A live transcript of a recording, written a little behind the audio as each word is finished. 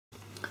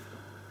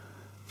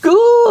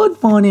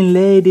Good morning,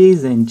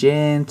 ladies and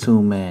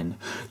gentlemen.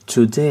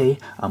 Today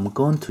I'm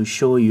going to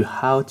show you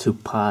how to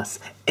pass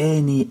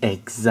any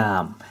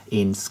exam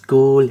in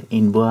school,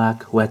 in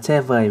work,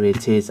 whatever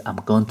it is. I'm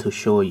going to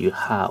show you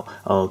how.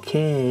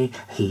 Okay,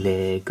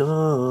 let's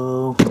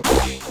go.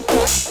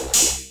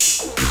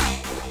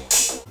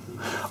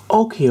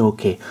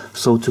 Okay,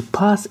 so to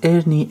pass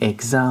any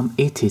exam,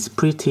 it is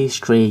pretty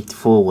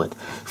straightforward.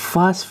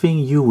 First thing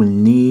you will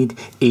need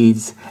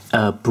is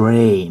a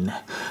brain.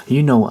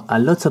 You know, a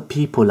lot of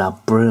people are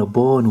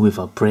born with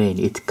a brain.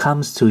 It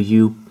comes to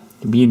you,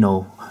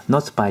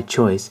 not by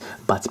choice,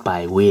 but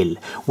by will.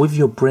 With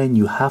your brain,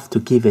 you have to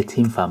give it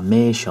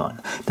information.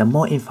 The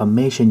more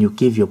information you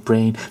give your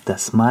brain, the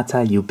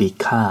smarter you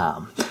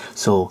become.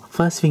 So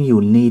first thing you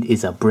will need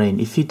is a brain.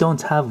 If you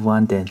don't have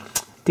one, then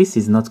this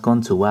is not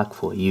going to work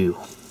for you.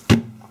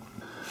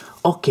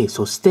 Okay,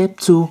 so step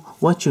 2,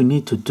 what you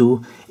need to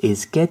do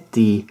is get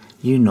the,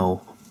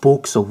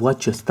 books of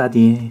what you're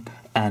studying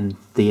and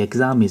the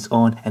exam is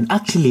on, and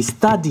actually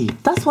study.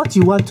 That's what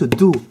you want to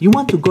do. You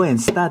want to go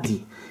and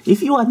study.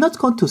 If you are not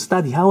going to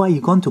study, how are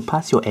you going to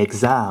pass your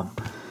exam?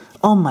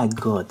 Oh my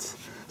God.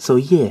 So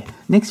yeah,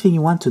 next thing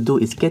you want to do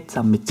is get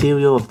some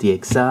material of the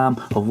exam,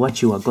 of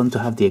what you are going to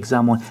have the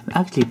exam on, and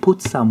actually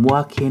put some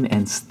work in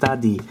and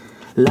study.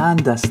 Learn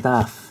the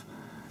stuff.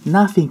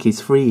 Nothing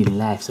is free in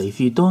life, so if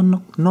you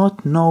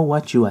not know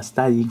what you are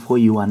studying for,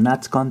 you are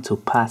not going to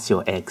pass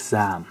your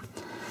exam.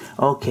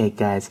 Okay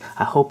guys,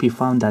 I hope you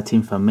found that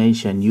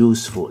information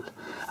useful.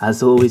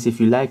 As always, if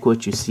you like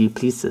what you see,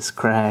 please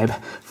subscribe,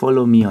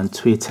 follow me on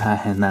Twitter,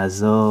 and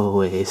as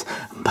always,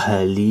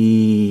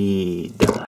 bleed.